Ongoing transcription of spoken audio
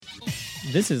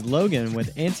This is Logan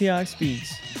with Antioch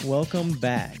Speaks. Welcome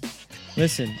back.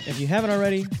 Listen, if you haven't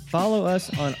already, follow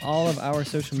us on all of our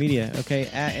social media, okay,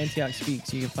 at Antioch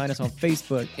Speaks. You can find us on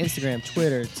Facebook, Instagram,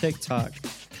 Twitter, TikTok.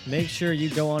 Make sure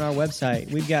you go on our website.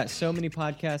 We've got so many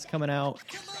podcasts coming out,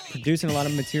 producing a lot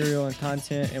of material and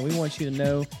content, and we want you to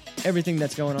know everything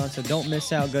that's going on, so don't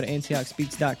miss out. Go to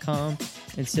AntiochSpeaks.com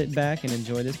and sit back and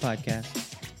enjoy this podcast.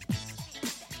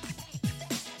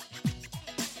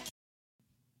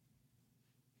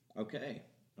 Okay,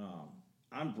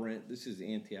 I'm Brent. This is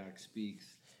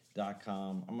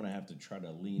AntiochSpeaks.com. I'm going to have to try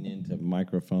to lean into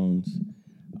microphones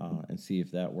and see if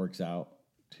that works out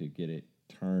to get it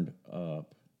turned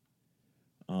up.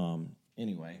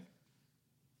 Anyway,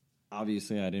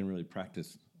 obviously I didn't really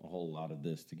practice a whole lot of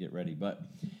this to get ready, but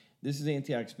this is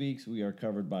Antioch Speaks. We are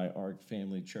covered by Ark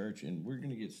Family Church, and we're going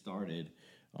to get started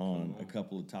on a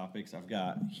couple of topics. I've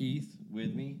got Heath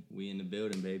with me. We in the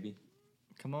building, baby.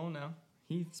 Come on now.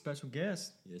 Heath, special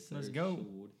guest. Yes, sir. Let's go.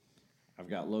 I've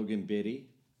got Logan Biddy.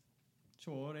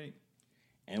 Sure.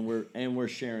 And we're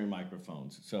sharing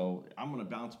microphones. So I'm going to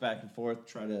bounce back and forth,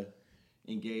 try to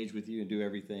engage with you and do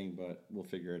everything, but we'll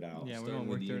figure it out. Yeah, we're Starting going to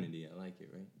work with through unity. I like it,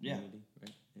 right? Yeah. Unity,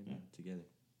 right? Yeah. Together.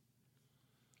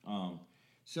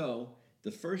 So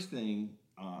the first thing,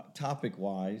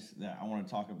 topic-wise, that I want to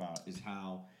talk about is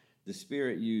how the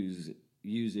Spirit uses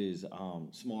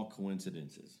small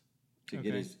coincidences to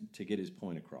get his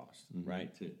point across,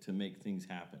 right? To make things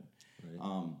happen.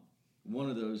 Right. One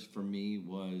of those for me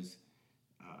was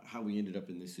how we ended up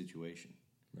in this situation.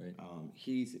 Right.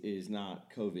 Heath is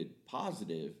not COVID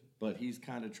positive, but he's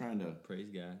kind of trying to praise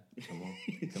God. Come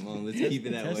on, let's keep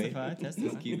it that way. Let's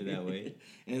keep it that way.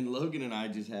 And Logan and I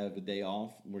just have a day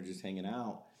off. We're just hanging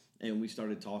out, and we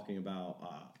started talking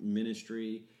about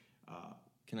ministry.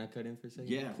 Can I cut in for a second?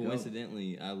 Yeah.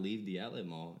 Coincidentally, I leave the outlet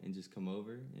mall and just come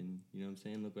over, and you know what I'm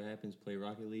saying? Look what happens. Play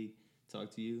Rocket League,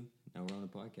 talk to you. Now we're on a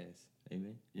podcast.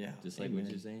 Amen. Yeah. Just like what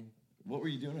you're saying. What were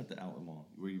you doing at the outlet mall?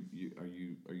 Are you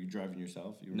driving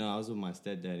yourself? No, I was with my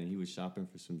stepdad, and he was shopping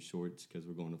for some shorts because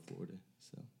we're going to Florida.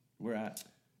 So where at?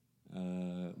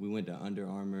 We went to Under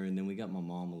Armour, and then we got my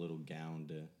mom a little gown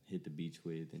to hit the beach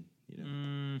with, and you know.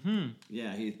 Mm-hmm.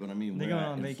 Yeah, Heath, but I mean, they're going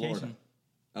on vacation. Florida.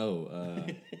 Oh,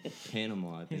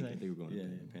 Panama. I think they were going. Yeah,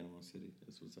 Panama City.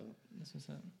 That's what's up. That's what's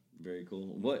up. Very cool.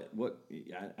 What?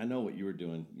 I know what you were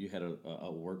doing. You had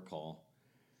a work call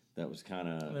that was kind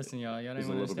of. Listen, y'all don't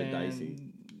even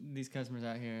understand. These customers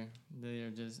out here, they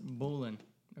are just bulling.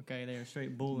 Okay, they are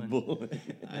straight bulling.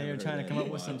 They are trying to come up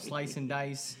with some slice and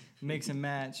dice, mix and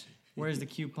match. Where's the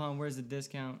coupon? Where's the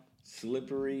discount?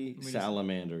 Slippery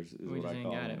salamanders is what I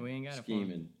call it. We ain't got it.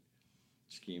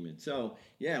 Scheming. So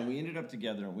yeah, we ended up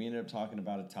together, and we ended up talking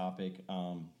about a topic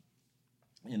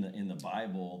in the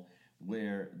Bible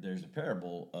where there's a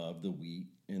parable of the wheat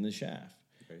and the chaff.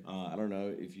 Okay. I don't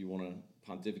know if you want to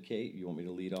pontificate. You want me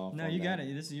to lead off? No, you got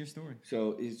it. This is your story.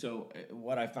 So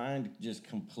what I find just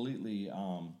completely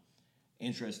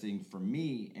interesting for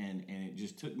me, and it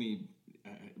just took me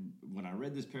when I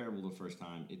read this parable the first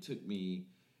time. It took me.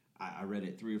 I read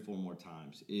it 3 or 4 more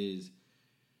times.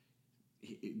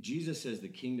 Jesus says the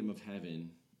kingdom of heaven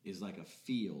is like a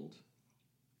field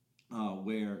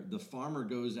where the farmer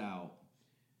goes out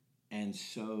and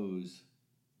sows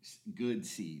good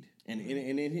seed. And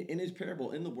in his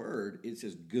parable, in the word, it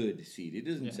says good seed. It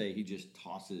doesn't say he just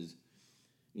tosses,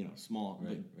 small,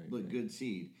 but good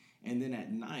seed. And then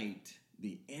at night,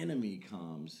 the enemy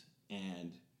comes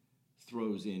and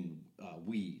throws in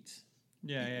weeds.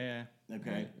 Yeah.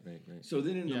 Okay? Right. So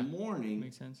then in the morning...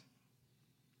 Makes sense.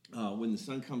 When the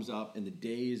sun comes up and the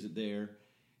day is there,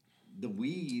 the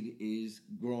weed is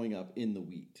growing up in the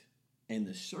wheat. And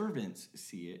the servants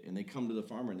see it, and they come to the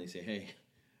farmer and they say, hey,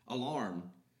 alarm,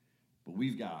 but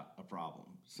we've got a problem.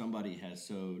 Somebody has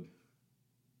sowed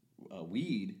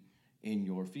weed in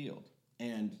your field.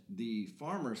 And the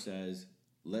farmer says,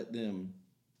 let them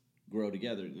grow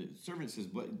together. The servant says,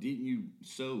 but didn't you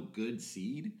sow good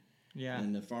seed? Yeah.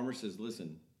 And the farmer says,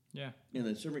 listen. Yeah. And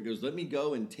the servant goes, let me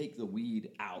go and take the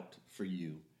weed out for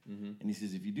you. Mm-hmm. And he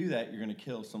says, if you do that, you're going to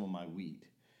kill some of my wheat.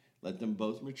 Let them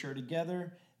both mature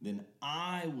together. Then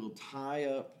I will tie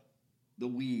up the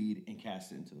weed and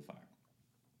cast it into the fire.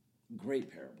 Great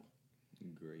parable.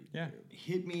 Parable.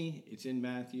 Hit me. It's in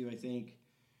Matthew, I think.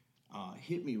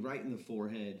 Hit me right in the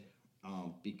forehead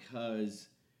because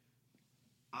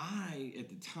at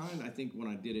the time, I think when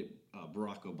I did it,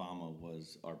 Barack Obama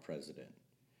was our president.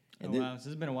 And wow. So this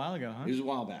has been a while ago, huh? It was a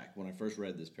while back when I first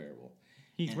read this parable.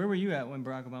 Heath, where were you at when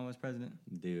Barack Obama was president?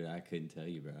 Dude, I couldn't tell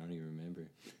you, bro. I don't even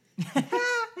remember.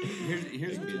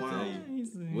 Here's what's wild.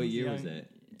 What year was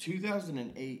that?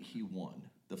 2008, he won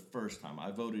the first time.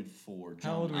 I voted for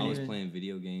John. How old were I you? was playing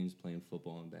video games, playing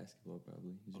football and basketball,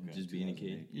 probably. Just being a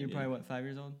kid. You're probably, what, 5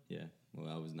 years old? Yeah. Well,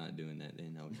 I was not doing that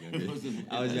then. I was younger.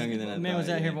 I was younger than I thought. Man was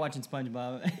out here watching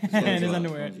SpongeBob in his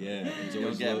underwear. Yeah.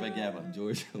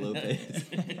 George Lopez.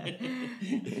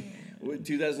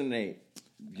 2008.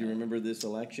 Do you remember this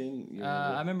election?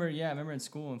 I remember in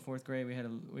school in 4th grade we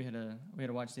had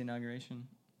to watch the inauguration,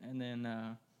 and then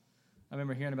I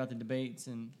remember hearing about the debates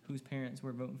and whose parents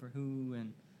were voting for who,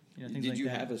 and things like that. Did you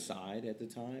have a side at the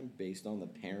time based on the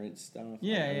parents' stuff?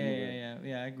 Yeah.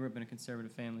 I grew up in a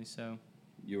conservative family, so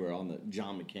you were on the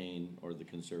John McCain or the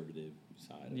conservative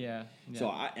side. Yeah. So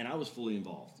I was fully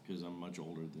involved because I'm much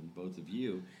older than both of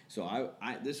you. So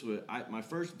my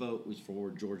first vote was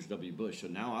for George W. Bush. So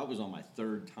now I was on my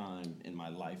 3rd time in my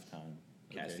lifetime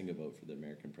casting a vote for the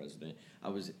American president. I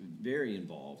was very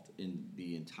involved in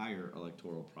the entire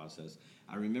electoral process.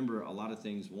 I remember a lot of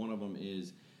things. One of them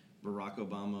is Barack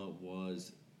Obama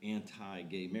was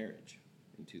anti-gay marriage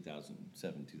in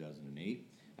 2007, 2008.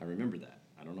 I remember that.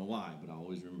 I don't know why, but I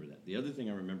always remember that. The other thing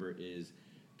I remember is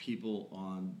people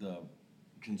on the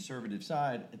conservative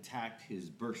side attacked his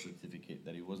birth certificate,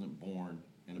 that he wasn't born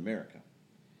in America.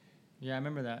 Yeah, I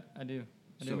remember that. I do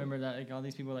remember that. Like, all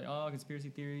these people were like, oh,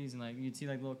 conspiracy theories, and like you'd see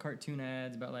like little cartoon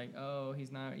ads about like, oh,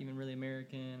 he's not even really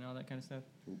American, and all that kind of stuff.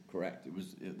 Correct.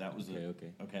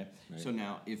 Okay. Right. So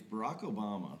now, if Barack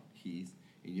Obama, Heath,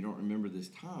 and you don't remember this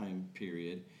time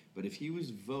period, but if he was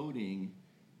voting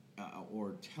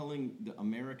or telling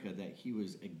America that he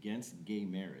was against gay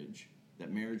marriage,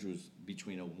 that marriage was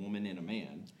between a woman and a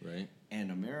man, right?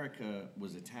 And America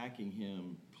was attacking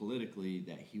him politically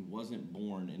that he wasn't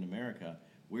born in America,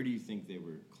 where do you think they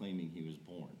were claiming he was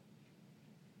born?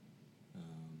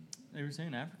 They were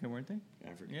saying Africa, weren't they?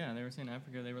 Africa. Yeah, they were saying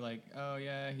Africa. They were like, oh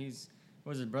yeah,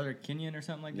 was his brother Kenyan or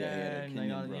something like that? Yeah, he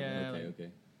had a Kenyan brother. Okay.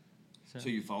 So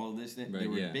you follow this? Right, they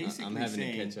were basically I'm having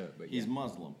saying to catch up, but he's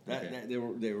Muslim. They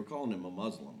were calling him a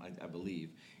Muslim, I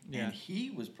believe. Yeah. And he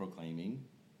was proclaiming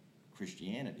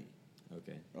Christianity.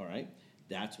 Okay. All right?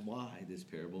 That's why this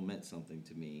parable meant something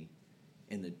to me.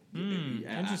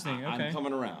 Interesting. Okay. I'm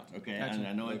coming around, okay? Gotcha. And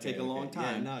I know it take a long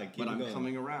time, but I'm going.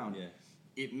 coming around. Yeah.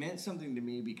 It meant something to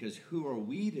me because who are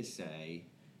we to say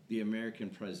the American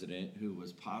president, who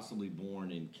was possibly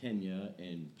born in Kenya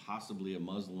and possibly a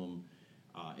Muslim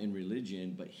in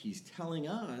religion, but he's telling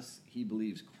us he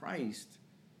believes Christ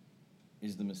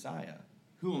is the Messiah.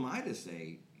 Who am I to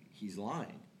say he's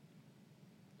lying?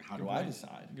 How do I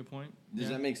decide? Good point. Does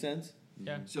that make sense?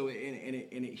 Yeah. So and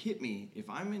it hit me. If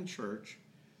I'm in church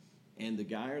and the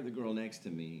guy or the girl next to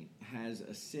me has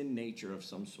a sin nature of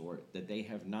some sort that they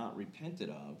have not repented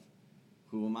of,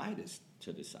 who am I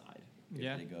to decide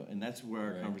if they go? And that's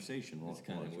where our conversation was. That's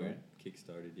kind of where it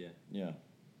kick-started, Yeah.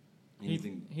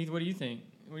 Heath, what do you think?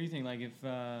 What do you think? Like,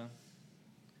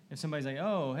 if somebody's like,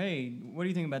 oh, hey, what do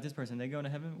you think about this person? They go to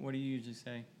heaven? What do you usually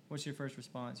say? What's your first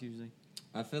response usually?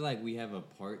 I feel like we have a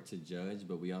part to judge,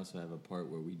 but we also have a part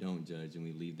where we don't judge and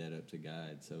we leave that up to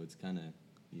God. So it's kind of,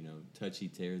 touchy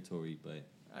territory. But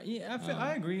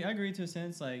I agree. I agree to a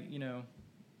sense. Like,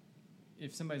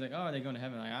 if somebody's like, oh, are they going to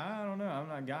heaven? Like, I don't know. I'm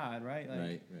not God, right? Like,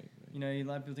 right. A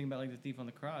lot of people think about like the thief on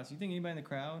the cross. You think anybody in the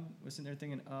crowd was sitting there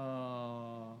thinking,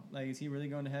 oh, like, is he really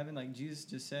going to heaven? Like, Jesus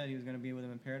just said he was going to be with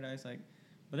him in paradise. Like,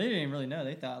 but they didn't really know.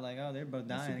 They thought like, oh, they're both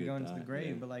dying and going to the grave.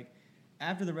 Yeah. But like,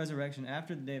 after the resurrection,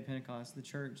 after the day of Pentecost, the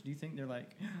church, do you think they're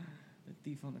like, the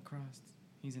thief on the cross,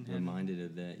 he's in heaven? Reminded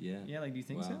of that, yeah. Yeah, like, do you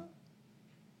think so?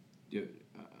 Dude,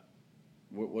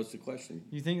 what's the question?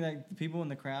 You think like the people in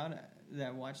the crowd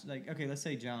that watched, like, okay, let's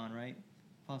say John, right?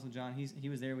 Apostle John, he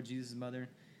was there with Jesus' mother.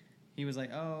 He was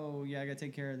like, oh, yeah, I got to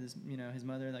take care of this, his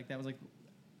mother. Like, that was, like,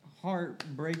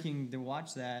 heartbreaking to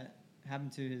watch that happen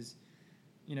to his,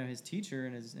 his teacher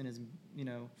and his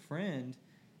friend.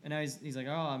 And now he's like,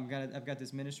 oh, I've got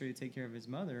this ministry to take care of his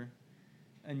mother.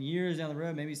 And years down the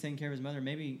road, maybe he's taking care of his mother.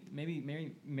 Maybe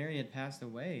Mary had passed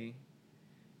away.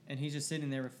 And he's just sitting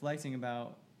there reflecting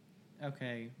about,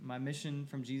 okay, my mission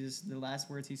from Jesus, the last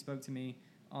words he spoke to me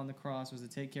on the cross was to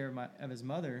take care of his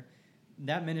mother.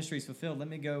 That ministry is fulfilled. Let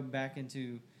me go back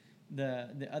into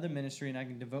the other ministry and I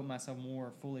can devote myself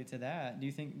more fully to that. Do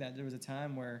you think that there was a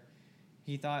time where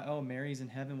he thought, oh, Mary's in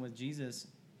heaven with Jesus?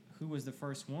 Who was the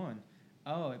first one?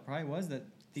 Oh, it probably was the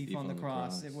thief on the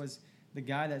cross. It was the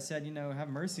guy that said, have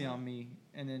mercy on me.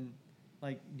 And then,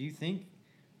 like, do you think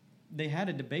they had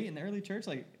a debate in the early church?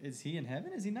 Like, is he in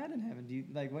heaven? Is he not in heaven?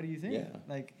 What do you think? Yeah.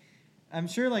 Like, I'm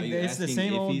sure, like, it's the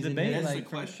same old debate. That's like, the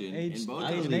question. Age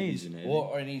and age.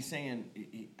 Well, and he's saying,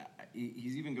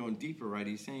 he's even going deeper, right?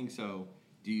 He's saying, so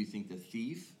do you think the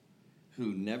thief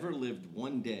who never lived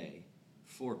one day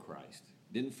for Christ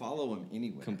Didn't follow him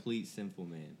anywhere. Complete sinful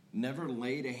man. Never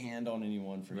laid a hand on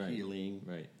anyone for healing.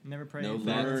 Right. Never prayed. No Learned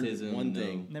baptism. one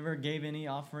thing. Never gave any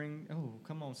offering. Oh,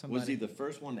 come on, somebody. Was he the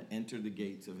first one to enter the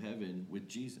gates of heaven with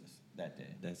Jesus that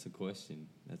day? That's a question.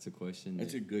 That's a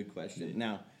good question. Yeah.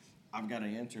 Now, I've got to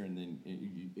answer, and then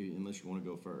unless you want to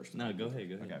go first. No, go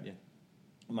ahead. Okay. Yeah.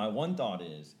 My one thought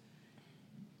is,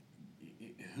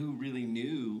 who really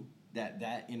knew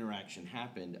that interaction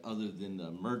happened other than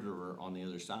the murderer on the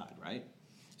other side, right?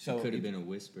 So it could have been a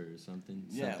whisper or something.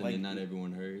 Yeah, something that not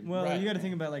everyone heard. Well, Right. you got to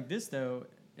think about it like this though.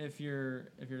 If you're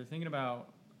thinking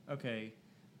about, okay,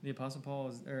 the Apostle Paul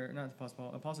is, or not the Apostle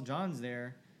Paul, Apostle John's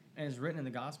there, and it's written in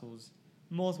the Gospels.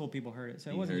 Multiple people heard it, so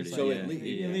it He wasn't heard just it. like So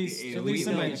at at least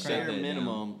somebody in at the crowd. bare that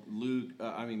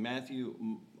minimum, Matthew,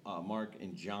 Mark,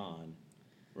 and John.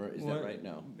 Right, is that right?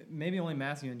 No. Maybe only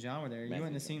Matthew and John were there. You Matthew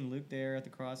wouldn't have and seen Luke there at the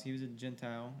cross. He was a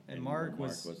Gentile, and Mark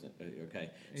was wasn't okay.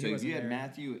 he So if wasn't you had there.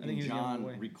 Matthew I think and he was the only John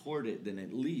way. recorded, then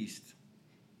at least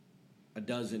a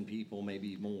dozen people,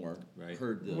 maybe more,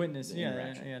 heard the witness. the Yeah,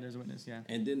 interaction. yeah. There's a witness. Yeah.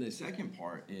 And then the second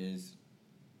part is,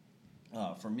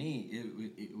 for me,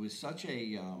 it was such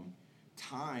a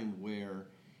time where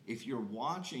if you're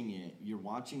watching it, you're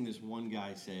watching this one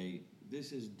guy say,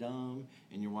 "This is dumb,"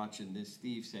 and you're watching this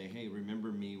thief say, "Hey,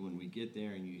 remember me when we get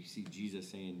there," and you see Jesus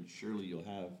saying, "Surely you'll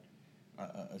have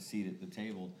a seat at the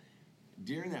table."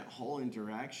 During that whole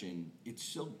interaction, it's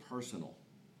so personal,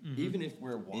 even if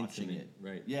we're watching Intimate, it.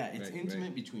 right. Yeah, it's Right, intimate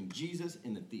right. between Jesus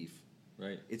and the thief.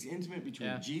 Right. It's intimate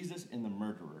between Jesus and the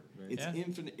murderer. Right. It's Yeah.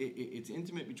 It's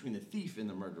intimate between the thief and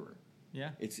the murderer.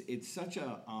 Yeah. It's such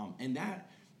a and that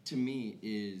to me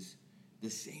is the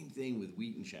same thing with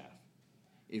wheat and chaff.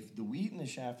 If the wheat and the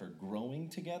chaff are growing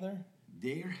together,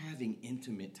 they're having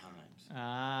intimate times.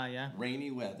 Ah, yeah. Rainy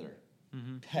weather,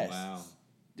 Mm-hmm. pests, Wow.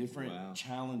 different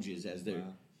challenges as they're.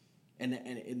 Wow.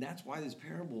 And that's why this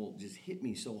parable just hit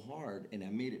me so hard, and I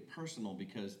made it personal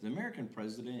because the American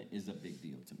president is a big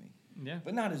deal to me. Yeah.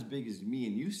 But not as big as me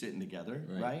and you sitting together,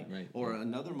 right? Right. Or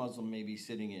another Muslim maybe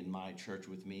sitting in my church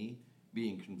with me,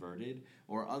 being converted,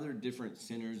 or other different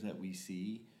sinners that we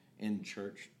see in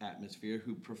church atmosphere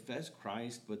who profess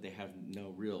Christ, but they have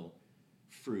no real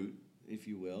fruit, if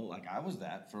you will. Like I was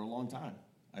that for a long time.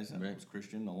 I said I was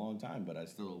Christian a long time, but I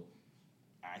still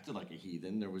acted like a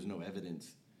heathen. There was no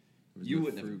evidence. You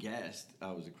wouldn't have guessed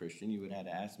I was a Christian. You would have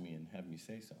had to ask me and have me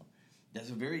say so. That's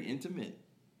a very intimate.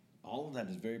 All of that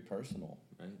is very personal.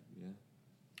 Right. Yeah.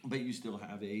 But you still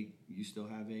have a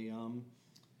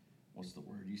what's the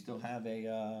word? You still have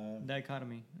a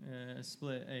Dichotomy, a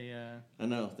split, I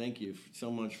know. Thank you so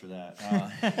much for that.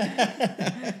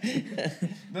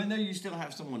 But no, you still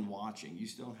have someone watching. You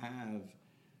still have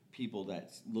people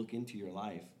that look into your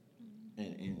life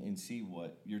and see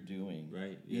what you're doing.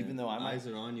 Right. Yeah. Even though eyes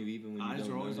are on you, even when you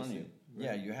don't are always notice on you. it. Yeah,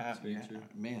 Right. you have. That's very true.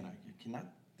 Man, I cannot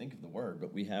think of the word,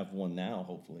 but we have one now,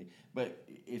 hopefully. But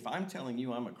if I'm telling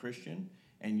you I'm a Christian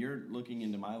and you're looking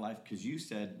into my life, because you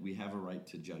said we have a right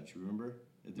to judge. Remember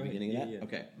at the beginning of that? Yeah.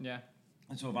 Okay. yeah.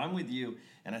 And so if I'm with you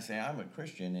and I say I'm a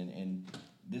Christian and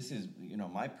this is,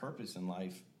 my purpose in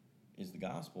life is the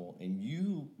gospel, and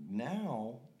you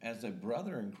now, as a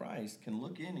brother in Christ, can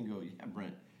look in and go, yeah,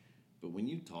 Brent, but when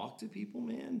you talk to people,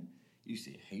 man, you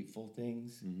say hateful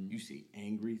things, you say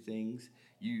angry things,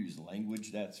 you use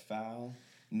language that's foul.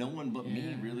 No one but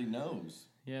me really knows.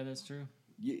 Yeah, that's true.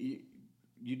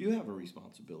 You do have a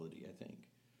responsibility, I think,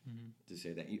 to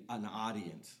say that. An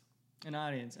audience. An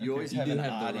audience. You always have You an do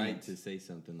have the right audience. to say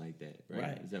something like that,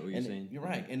 right? Is that what you're And saying? You're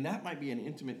right. And that might be an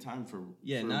intimate time for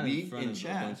not wheat in front and of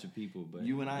chaff. a bunch of people, but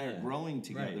You and I are growing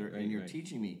together, Right, and you're right.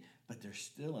 teaching me, but there's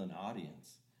still an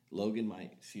audience. Logan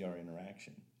might see our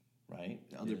interaction, right?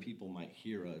 Other people might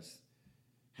hear us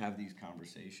have these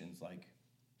conversations like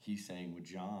he's saying with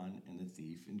John and the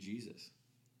thief and Jesus.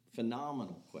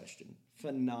 Phenomenal question,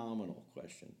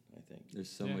 I think. There's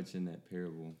so much in that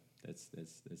parable. That's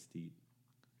deep.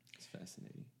 It's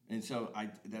fascinating. And so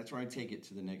that's where I take it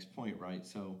to the next point, right?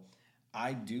 So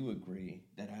I do agree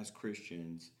that as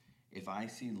Christians, if I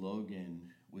see Logan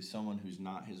with someone who's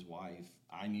not his wife,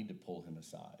 I need to pull him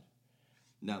aside.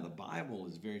 Now, the Bible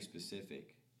is very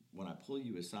specific. When I pull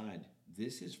you aside,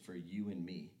 this is for you and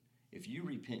me. If you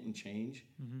repent and change,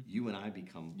 you and I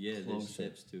become There's closer.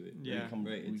 steps to it. Yeah.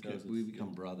 We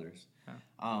become brothers.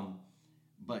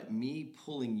 But me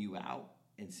pulling you out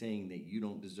and saying that you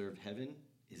don't deserve heaven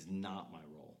is not my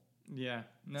role. Yeah.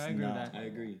 No, I It's agree with not. that. I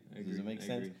agree. Does it make I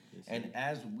sense? agree. Yes, And sir.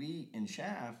 as we in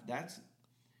Chaff, that's,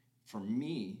 for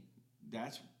me,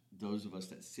 that's those of us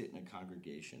that sit in a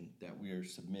congregation that we are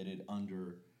submitted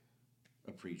under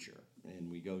a preacher and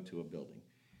we go to a building.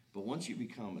 But once you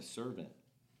become a servant,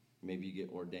 Maybe you get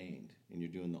ordained and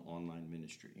you're doing the online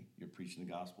ministry. You're preaching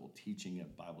the gospel, teaching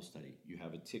a Bible study. You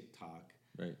have a TikTok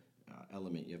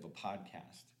element. You have a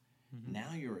podcast. Mm-hmm.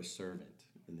 Now you're a servant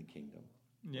in the kingdom,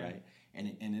 right?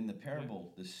 And in the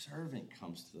parable, the servant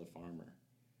comes to the farmer.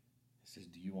 He says,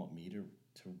 "Do you want me to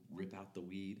rip out the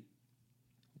weed?"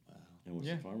 Wow. And what's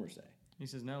the farmer say? He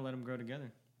says, "No, let them grow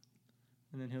together,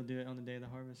 and then he'll do it on the day of the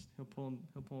harvest. He'll pull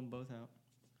them both out."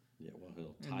 Yeah, well,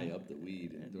 he'll tie up the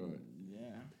weed and throw it.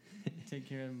 Yeah, take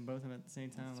care of them both of them at the same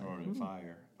time. Throw it in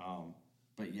fire.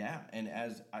 But yeah, and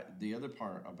the other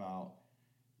part about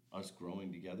us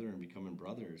growing together and becoming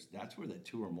brothers, that's where the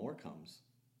 2 or more comes.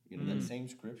 You know, that same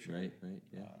scripture. Right,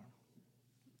 yeah.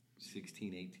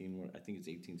 16, 18, I think it's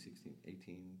 18, 16,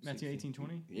 18. Matthew 18,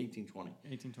 20? 18, 20.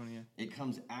 18, 20, yeah. It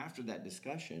comes after that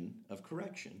discussion of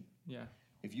correction. Yeah.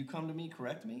 If you come to me,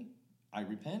 correct me, I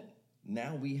repent.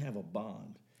 Now we have a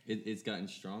bond. It's gotten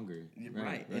stronger.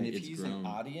 Right. And if he's grown. An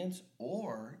audience,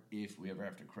 or if we ever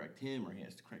have to correct him or he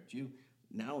has to correct you,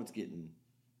 now it's getting,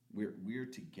 we're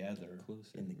together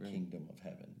closer, in the kingdom of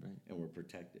heaven. Right. And we're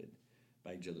protected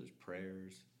by each other's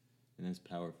prayers. And that's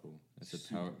powerful. That's a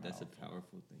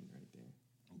powerful thing right there.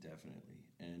 Definitely.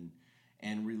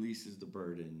 And releases the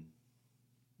burden.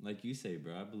 Like you say,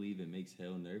 bro, I believe it makes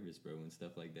hell nervous, bro, when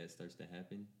stuff like that starts to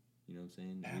happen. You know what I'm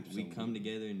saying? Absolutely. We come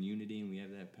together in unity and we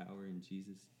have that power in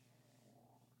Jesus.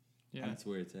 Yeah. That's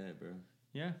where it's at, bro.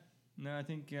 Yeah. No, I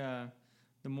think the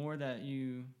more that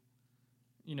you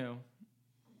tend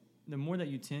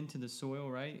to the soil,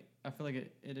 right, I feel like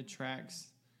it attracts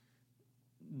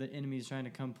the enemy's trying to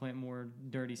come plant more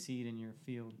dirty seed in your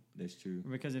field. That's true.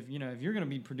 Because if you're going to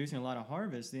be producing a lot of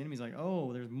harvest, the enemy's like,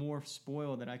 oh, there's more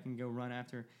spoil that I can go run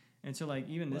after. And so like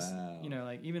even this,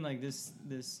 even like this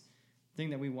thing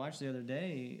that we watched the other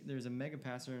day, there's a mega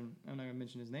pastor, and I'm not going to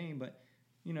mention his name, but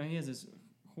he has this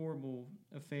horrible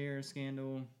affair,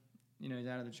 scandal. He's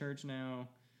out of the church now.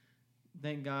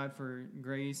 Thank God for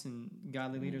grace and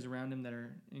godly leaders around him that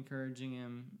are encouraging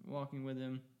him, walking with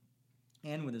him.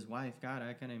 And with his wife, God,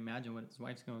 I can't imagine what his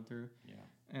wife's going through.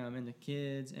 Yeah. And the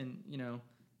kids, and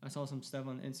I saw some stuff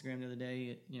on Instagram the other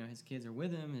day. His kids are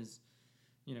with him. His,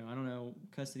 I don't know,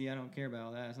 custody. I don't care about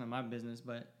all that. It's not my business.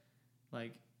 But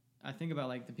like, I think about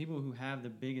like the people who have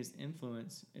the biggest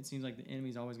influence. It seems like the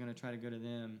enemy's always going to try to go to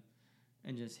them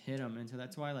and just hit them. And so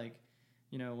that's why, like,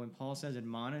 when Paul says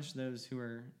admonish those who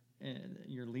are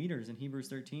your leaders in Hebrews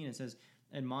 13, it says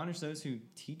admonish those who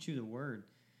teach you the word.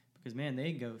 Because, man,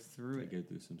 they go through it. They go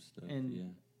through some stuff,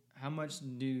 and how much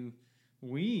do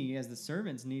we, as the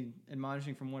servants, need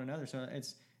admonishing from one another? So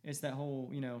it's that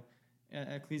whole,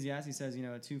 Ecclesiastes says,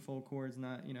 a twofold cord is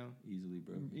not,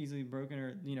 easily broken,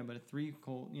 or, but a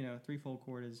threefold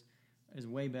cord is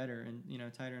way better and,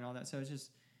 tighter and all that. So it's just,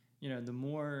 the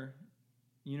more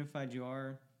unified you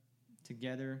are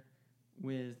together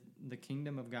with the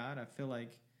kingdom of God, I feel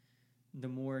like the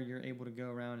more you're able to go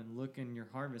around and look in your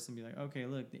harvest and be like, okay,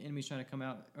 look, the enemy's trying to come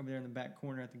out over there in the back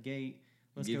corner at the gate.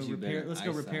 Let's go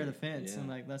repair the fence and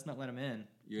like let's not let him in.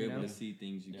 You're able to see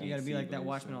things you got to be like that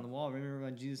watchman on the wall. Remember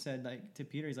when Jesus said like to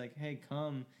Peter, he's like, hey,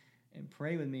 come and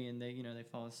pray with me, and they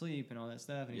fall asleep and all that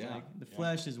stuff. And he's like, the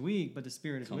flesh is weak, but the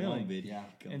spirit is willing.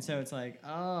 So it's like,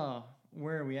 oh,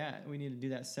 where are we at? We need to do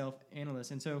that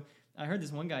self-analysis. And so I heard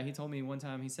this one guy, he told me one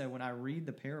time, he said, when I read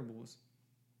the parables,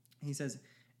 he says,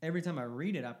 every time I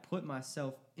read it, I put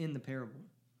myself in the parable.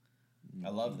 I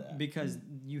love that. Because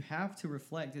you have to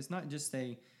reflect. It's not just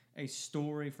a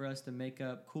story for us to make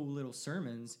up cool little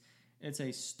sermons. It's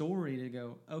a story to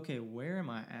go, okay, where am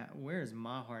I at? Where is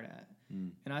my heart at?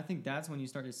 And I think that's when you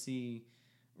start to see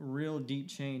real deep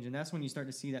change. And that's when you start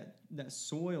to see that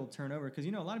soil turn over. Because,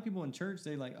 a lot of people in church,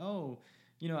 they like, oh,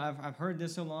 I've heard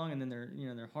this so long, and then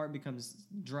their heart becomes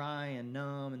dry and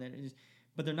numb, and then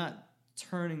but they're not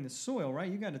turning the soil,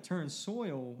 right? You got to turn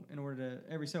soil in order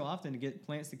to every so often to get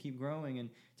plants to keep growing and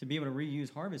to be able to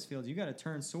reuse harvest fields. You got to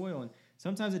turn soil, and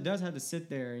sometimes it does have to sit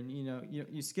there, and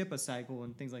you skip a cycle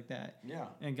and things like that. Yeah.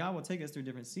 And God will take us through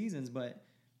different seasons, but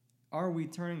are we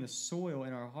turning the soil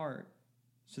in our heart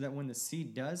so that when the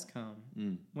seed does come,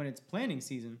 when it's planting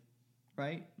season,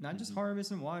 right? Not just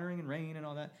harvest and watering and rain and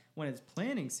all that. When it's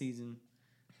planting season,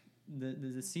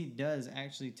 the seed does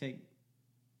actually take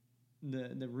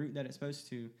the root that it's supposed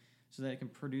to, so that it can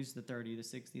produce the 30, the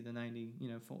 60, the 90,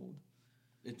 fold.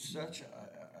 It's such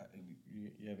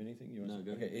you have anything you want to say? No,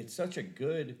 go ahead. It's such a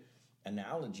good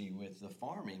analogy with the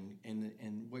farming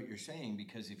and what you're saying,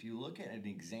 because if you look at an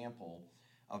example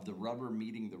of the rubber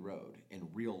meeting the road in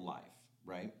real life,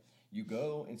 right? You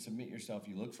go and submit yourself,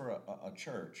 you look for a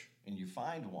church, and you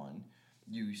find one,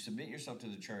 you submit yourself to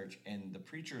the church, and the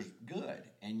preacher's good,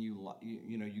 and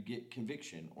you get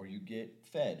conviction, or you get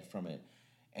fed from it,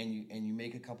 and you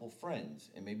make a couple friends,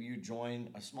 and maybe you join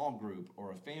a small group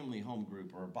or a family home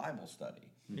group or a Bible study.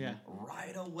 Yeah.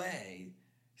 Right away,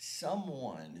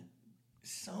 someone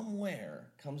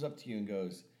somewhere comes up to you and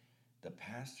goes, "The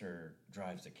pastor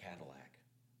drives a Cadillac.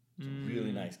 It's a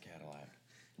really nice Cadillac."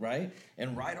 Right?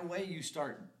 And right away you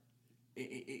start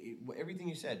everything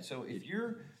you said. So if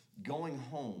you're going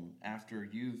home after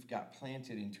you've got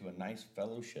planted into a nice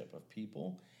fellowship of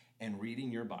people and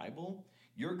reading your Bible,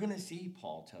 you're going to see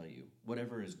Paul tell you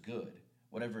whatever is good,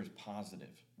 whatever is positive,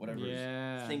 whatever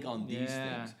is, think on these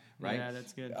things, right? Yeah,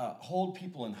 that's good. Hold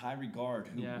people in high regard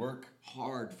who work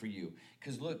hard for you.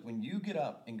 Because look, when you get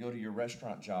up and go to your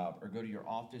restaurant job or go to your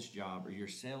office job or your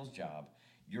sales job,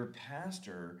 your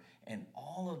pastor and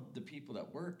all of the people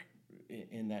that work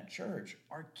in that church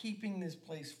are keeping this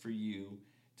place for you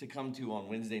to come to on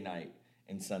Wednesday night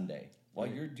and Sunday while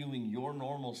you're doing your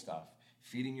normal stuff,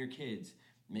 feeding your kids,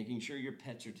 making sure your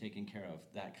pets are taken care of,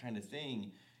 that kind of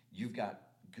thing. You've got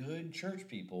good church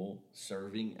people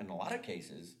serving. In a lot of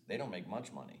cases, they don't make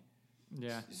much money.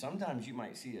 Yeah. Sometimes you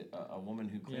might see a woman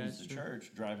who cleans the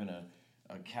church driving a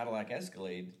Cadillac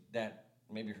Escalade that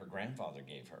maybe her grandfather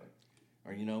gave her.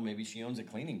 Or, maybe she owns a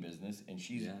cleaning business and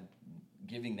she's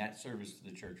giving that service to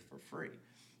the church for free.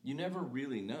 You never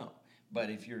really know.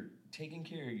 But if you're taking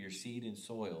care of your seed and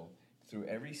soil through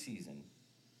every season,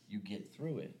 you get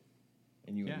through it.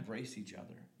 And you embrace each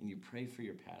other. And you pray for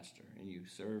your pastor. And you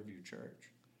serve your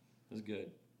church. That's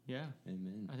good. Yeah.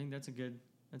 Amen. I think that's a good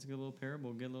little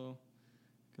parable, good little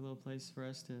place for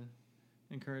us to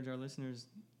encourage our listeners.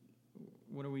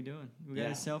 What are we doing? We got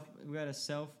to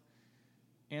self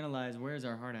analyze, where's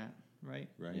our heart at, right?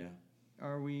 Right. Yeah.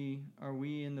 Are we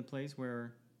in the place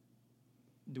where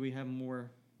do we have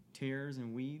more tares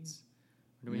and weeds,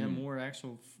 or do we have more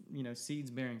actual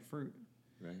seeds bearing fruit?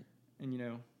 Right.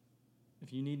 And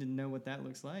if you need to know what that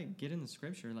looks like, get in the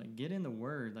scripture, like get in the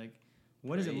word, like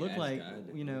what does it look like,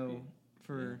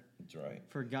 for That's right.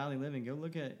 for godly living? Go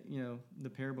look at the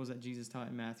parables that Jesus taught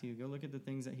in Matthew. Go look at the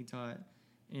things that he taught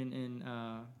in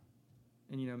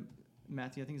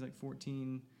Matthew, I think it's like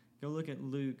 14. Go look at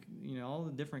Luke. All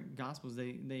the different gospels.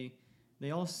 They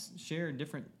all share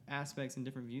different aspects and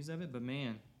different views of it. But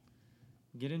man,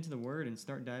 get into the Word and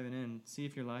start diving in. See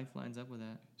if your life lines up with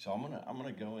that. So I'm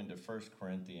gonna go into 1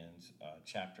 Corinthians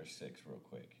chapter 6 real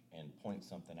quick and point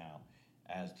something out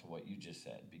as to what you just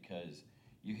said, because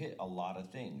you hit a lot of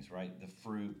things, right? The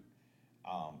fruit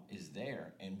is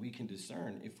there, and we can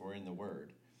discern if we're in the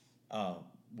Word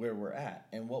where we're at.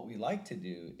 And what we like to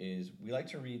do is we like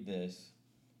to read this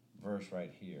verse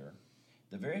right here.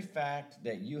 The very fact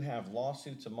that you have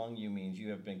lawsuits among you means you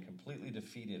have been completely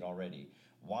defeated already.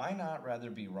 Why not rather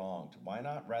be wronged? Why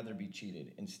not rather be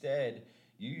cheated? Instead,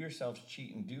 you yourselves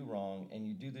cheat and do wrong, and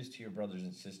you do this to your brothers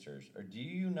and sisters. Or do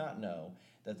you not know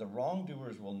that the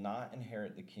wrongdoers will not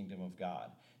inherit the kingdom of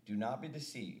God? Do not be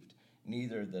deceived.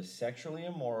 Neither the sexually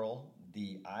immoral,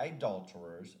 the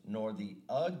idolaters, nor the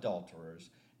adulterers,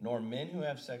 nor men who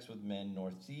have sex with men, nor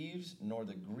thieves, nor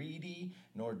the greedy,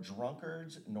 nor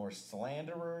drunkards, nor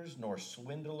slanderers, nor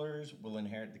swindlers will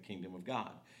inherit the kingdom of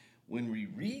God. When we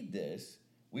read this,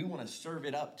 we want to serve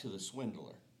it up to the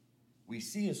swindler. We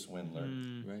see a swindler,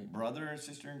 right. brother or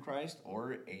sister in Christ,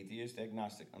 or atheist,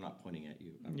 agnostic. I'm not pointing at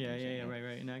you.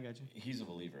 Right. No, I got you. He's a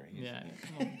believer.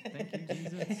 Come on. Thank you,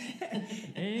 Jesus.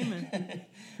 Amen.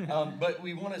 But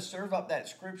we want to serve up that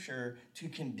scripture to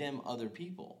condemn other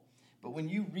people. But when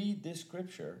you read this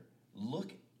scripture,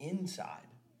 look inside.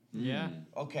 Yeah.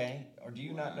 Okay. Or do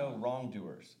you not know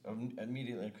wrongdoers?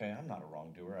 Immediately, okay, I'm not a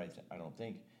wrongdoer, I don't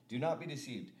think. Do not be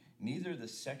deceived. Neither the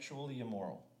sexually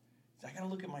immoral. So I got to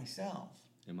look at myself.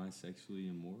 Am I sexually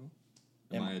immoral?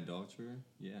 Am I an adulterer?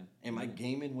 Yeah. Am I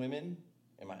gaming women?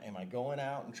 Am I going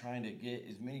out and trying to get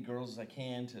as many girls as I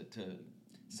can to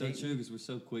So true, because we're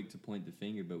so quick to point the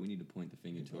finger, but we need to point the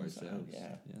finger to ourselves.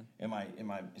 Yeah. Am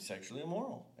I sexually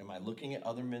immoral? Am I looking at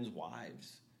other men's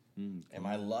wives? Am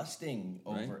I lusting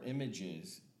over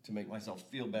images to make myself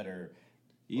feel better?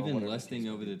 Even lusting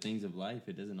over the things of life,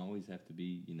 it doesn't always have to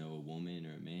be, a woman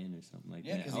or a man or something like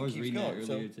that. I was reading that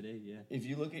earlier today, If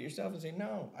you look at yourself and say,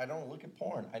 no, I don't look at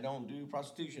porn, I don't do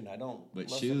prostitution, I don't. But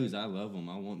shoes, I love them.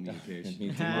 I want me a pair of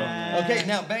shoes. Okay,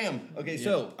 now, bam. Okay,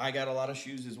 so I got a lot of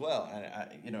shoes as well.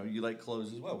 You like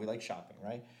clothes as well. We like shopping,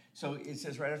 right? So it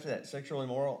says right after that, sexual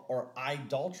immoral or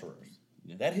idolaters.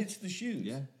 Yeah. That hits the shoes.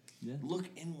 Yeah. Look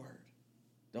inward.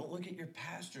 Don't look at your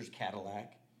pastor's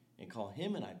Cadillac and call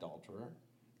him an adulterer.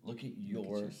 Look at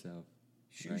your yourself.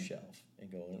 shoe shelf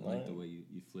and go. I like the way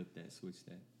you flip that, switch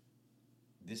that.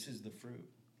 this is the fruit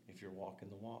if you're walking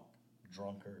the walk.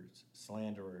 Drunkards,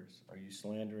 slanderers. Are you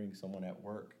slandering someone at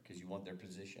work because you want their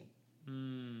position?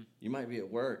 You might be at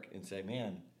work and say,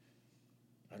 man,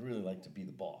 I'd really like to be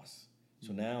the boss.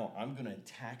 So now I'm going to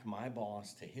attack my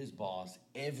boss to his boss.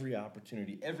 Every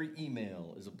opportunity, every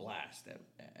email is a blast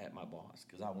at my boss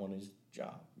because I want his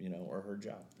job, or her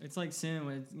job. It's like sin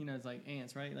when it's like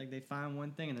ants, right? Like they find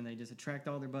one thing and then they just attract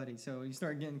all their buddies. So you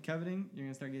start getting coveting, you're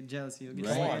going to start getting jealousy. You'll get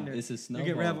slander. It's a snowball.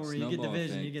 You get rivalry, you get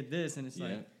division, effect. you get this, and it's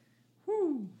like,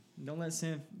 whoo. Don't let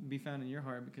sin be found in your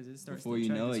heart because it starts Before to you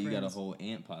know it, you got a friends. whole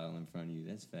ant pile in front of you.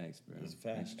 That's facts, bro. It's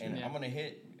facts. And I'm going to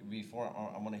hit,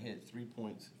 I'm going to hit 3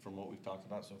 points from what we've talked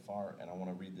about so far, and I want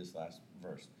to read this last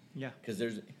verse. Yeah.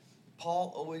 Because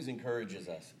Paul always encourages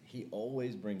us. He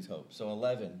always brings hope. So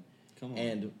 11. Come on.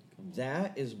 And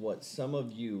that is what some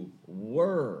of you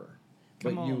were.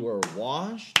 But you were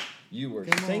washed, you were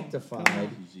sanctified,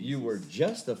 you were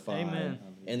justified Amen.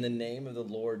 in the name of the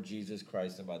Lord Jesus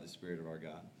Christ and by the Spirit of our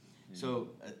God. So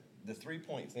the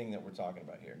 3-point thing that we're talking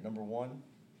about here. Number 1,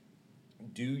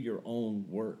 do your own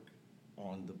work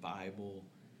on the Bible,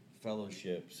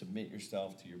 fellowship, submit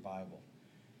yourself to your Bible.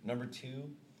 Number 2,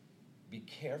 be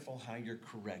careful how you're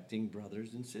correcting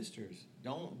brothers and sisters.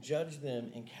 Don't judge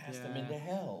them and cast them into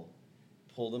hell.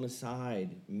 Pull them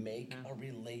aside. Make a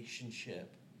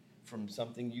relationship from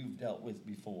something you've dealt with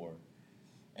before.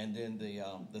 And then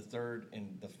the third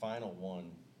and the final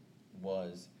one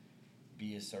was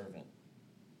be a servant.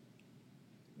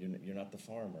 You're not the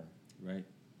farmer. Right.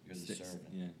 You're the servant.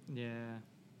 Yeah. Yeah.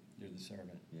 You're the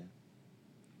servant. Yeah.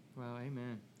 Wow.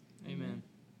 Amen.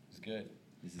 It's good.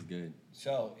 This is good.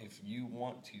 So if you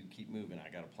want to keep moving, I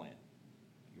got a plan.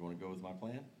 You want to go with my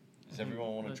plan? Does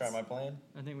everyone want to try my plan?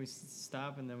 I think we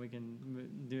stop and then we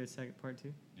can do a second part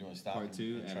 2. You want to stop Part 2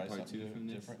 and and try part something 2 from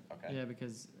this? different? Okay. Yeah,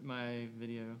 because my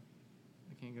video,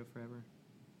 I can't go forever.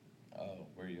 Oh,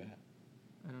 where are you at?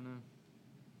 I don't know.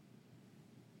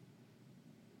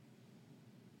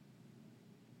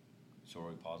 So are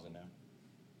we pausing now?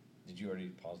 Did you already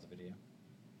pause the video?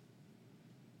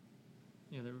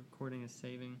 Yeah, the recording is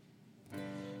saving.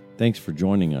 Thanks for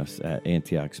joining us at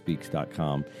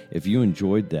AntiochSpeaks.com. If you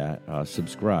enjoyed that,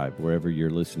 subscribe wherever you're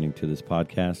listening to this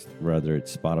podcast, whether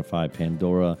it's Spotify,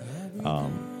 Pandora,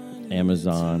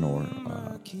 Amazon, or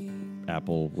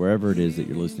Apple, wherever it is that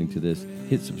you're listening to this,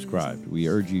 hit subscribe. We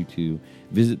urge you to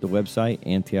visit the website,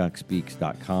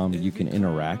 AntiochSpeaks.com. You can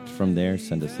interact from there,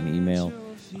 send us an email.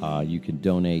 You can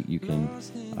donate. You can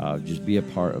just be a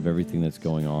part of everything that's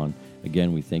going on.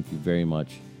 Again, we thank you very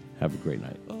much. Have a great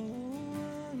night.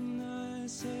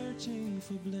 Searching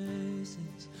for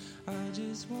blessings, I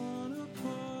just want to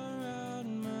pour out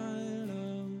my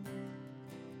love,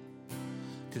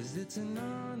 'cause it's an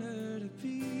honor to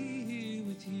be here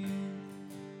with you,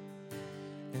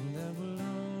 and that will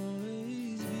always